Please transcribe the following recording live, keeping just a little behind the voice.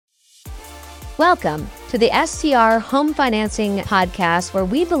Welcome to the STR Home Financing Podcast, where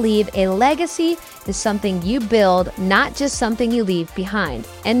we believe a legacy is something you build, not just something you leave behind.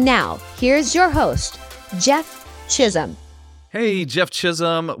 And now, here's your host, Jeff Chisholm. Hey, Jeff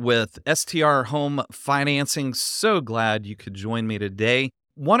Chisholm with STR Home Financing. So glad you could join me today.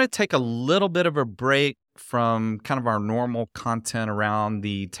 Want to take a little bit of a break from kind of our normal content around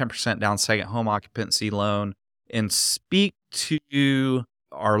the 10% down second home occupancy loan and speak to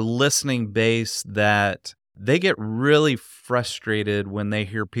our listening base that they get really frustrated when they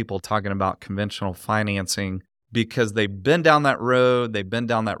hear people talking about conventional financing because they've been down that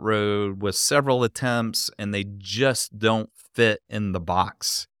road with several attempts, and they just don't fit in the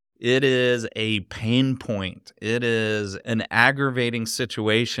box. It is a pain point. It is an aggravating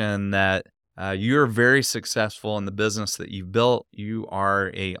situation that you're very successful in the business that you've built. You are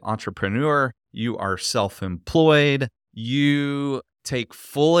an entrepreneur. You are self-employed. You take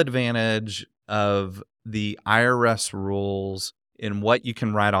full advantage of the IRS rules in what you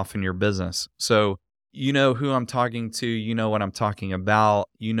can write off in your business. So you know who I'm talking to. You know what I'm talking about.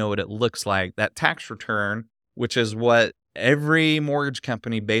 You know what it looks like. That tax return, which is what every mortgage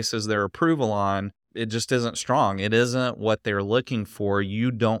company bases their approval on, it just isn't strong. It isn't what they're looking for. You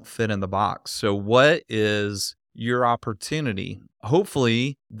don't fit in the box. So what is your opportunity?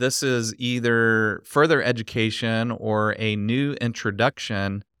 Hopefully, this is either further education or a new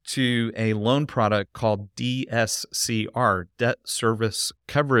introduction to a loan product called DSCR, Debt Service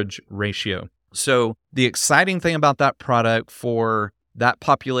Coverage Ratio. So the exciting thing about that product for that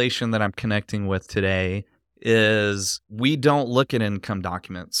population that I'm connecting with today is we don't look at income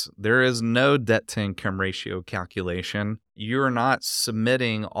documents. There is no debt to income ratio calculation. You're not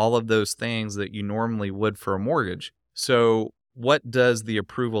submitting all of those things that you normally would for a mortgage. So what does the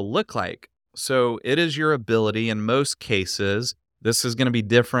approval look like? So it is your ability in most cases. This is going to be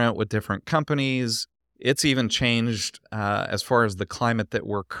different with different companies. It's even changed as far as the climate that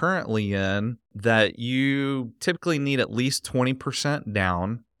we're currently in, that you typically need at least 20%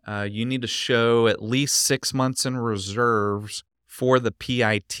 down. You need to show at least 6 months in reserves for the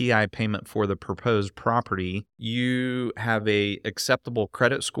PITI payment for the proposed property. You have a acceptable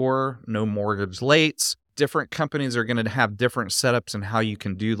credit score, no mortgage lates. Different companies are going to have different setups in how you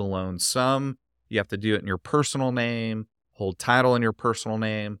can do the loan. Some, you have to do it in your personal name, hold title in your personal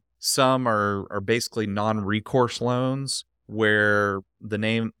name. Some are basically non-recourse loans where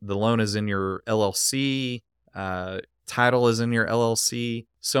the loan is in your LLC, title is in your LLC.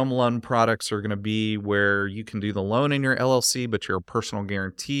 Some loan products are going to be where you can do the loan in your LLC, but you're a personal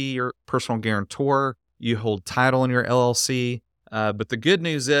guarantee or personal guarantor. You hold title in your LLC. But the good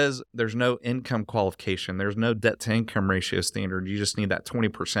news is there's no income qualification. There's no debt to income ratio standard. You just need that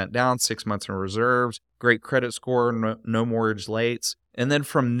 20% down, 6 months in reserves, great credit score, no mortgage lates. And then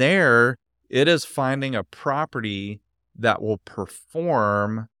from there, it is finding a property that will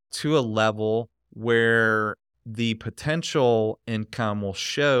perform to a level where the potential income will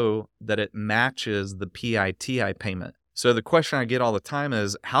show that it matches the PITI payment. So the question I get all the time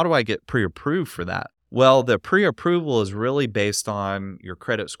is, how do I get pre-approved for that? Well, the pre-approval is really based on your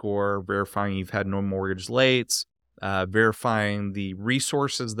credit score, verifying you've had no mortgage lates, verifying the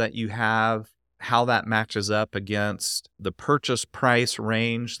resources that you have, how that matches up against the purchase price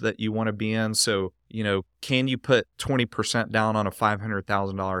range that you want to be in. So, can you put 20% down on a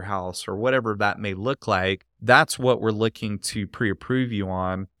 $500,000 house or whatever that may look like? That's what we're looking to pre-approve you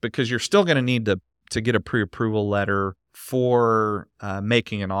on, because you're still going to need to get a pre-approval letter for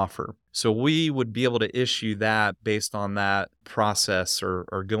making an offer. So we would be able to issue that based on that process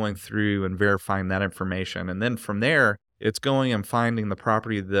or going through and verifying that information. And then from there, it's going and finding the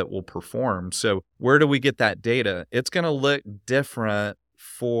property that will perform. So where do we get that data? It's going to look different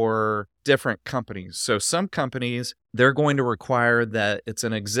for different companies. So some companies, they're going to require that it's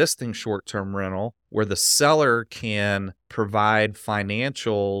an existing short-term rental where the seller can provide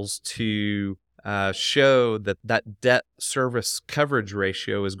financials to show that debt service coverage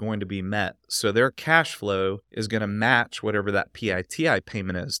ratio is going to be met. So their cash flow is going to match whatever that PITI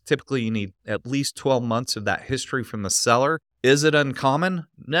payment is. Typically, you need at least 12 months of that history from the seller. Is it uncommon?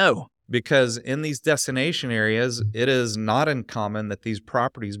 No, because in these destination areas, it is not uncommon that these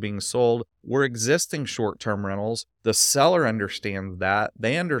properties being sold were existing short-term rentals. The seller understands that.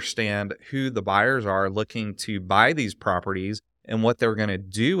 They understand who the buyers are looking to buy these properties and what they're going to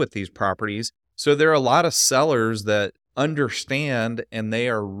do with these properties. So there are a lot of sellers that understand and they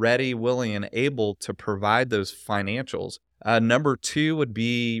are ready, willing, and able to provide those financials. Number two would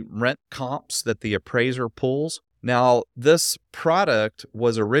be rent comps that the appraiser pulls. Now, this product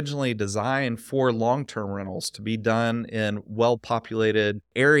was originally designed for long-term rentals to be done in well-populated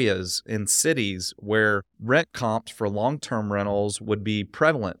areas in cities where rent comps for long-term rentals would be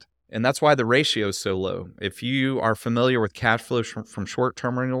prevalent. And that's why the ratio is so low. If you are familiar with cash flows from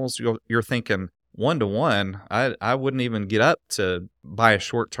short-term rentals, you're thinking 1-to-1. I wouldn't even get up to buy a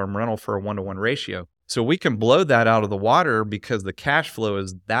short-term rental for a 1-to-1 ratio. So we can blow that out of the water because the cash flow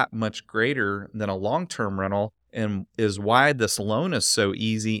is that much greater than a long-term rental, and is why this loan is so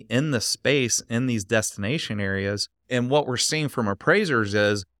easy in the space in these destination areas. And what we're seeing from appraisers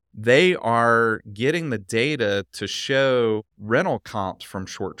is they are getting the data to show rental comps from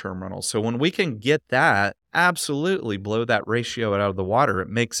short-term rentals. So when we can get that, absolutely blow that ratio out of the water. It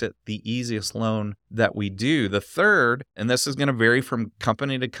makes it the easiest loan that we do. The third, and this is going to vary from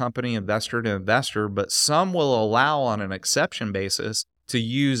company to company, investor to investor, but some will allow on an exception basis to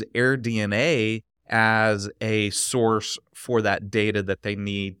use AirDNA as a source for that data that they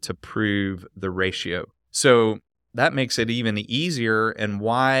need to prove the ratio. So that makes it even easier, and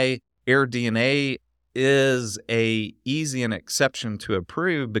why AirDNA is a easy an exception to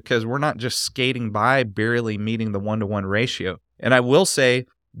approve, because we're not just skating by barely meeting the 1-to-1 ratio. And I will say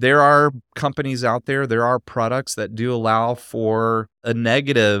there are companies out there, there are products that do allow for a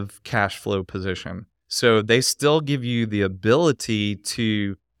negative cash flow position. So they still give you the ability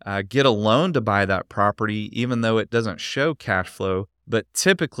to get a loan to buy that property, even though it doesn't show cash flow. But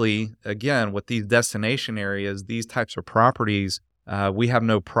typically, again, with these destination areas, these types of properties, we have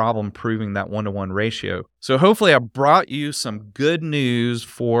no problem proving that 1-to-1 ratio. So hopefully I brought you some good news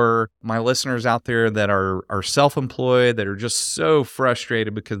for my listeners out there that are self-employed, that are just so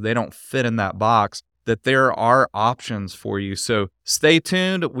frustrated because they don't fit in that box, that there are options for you. So stay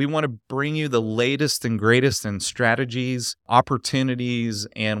tuned. We want to bring you the latest and greatest in strategies, opportunities,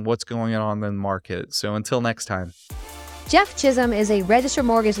 and what's going on in the market. So until next time. Jeff Chisholm is a registered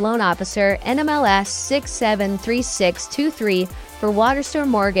mortgage loan officer, NMLS 673623 for Waterstone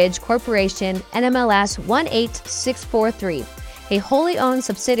Mortgage Corporation, NMLS 18643. A wholly owned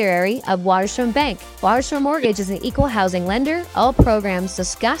subsidiary of Waterstone Bank. Waterstone Mortgage is an equal housing lender. All programs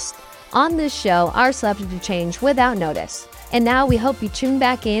discussed on this show are subject to change without notice. And now we hope you tune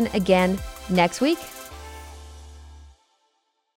back in again next week.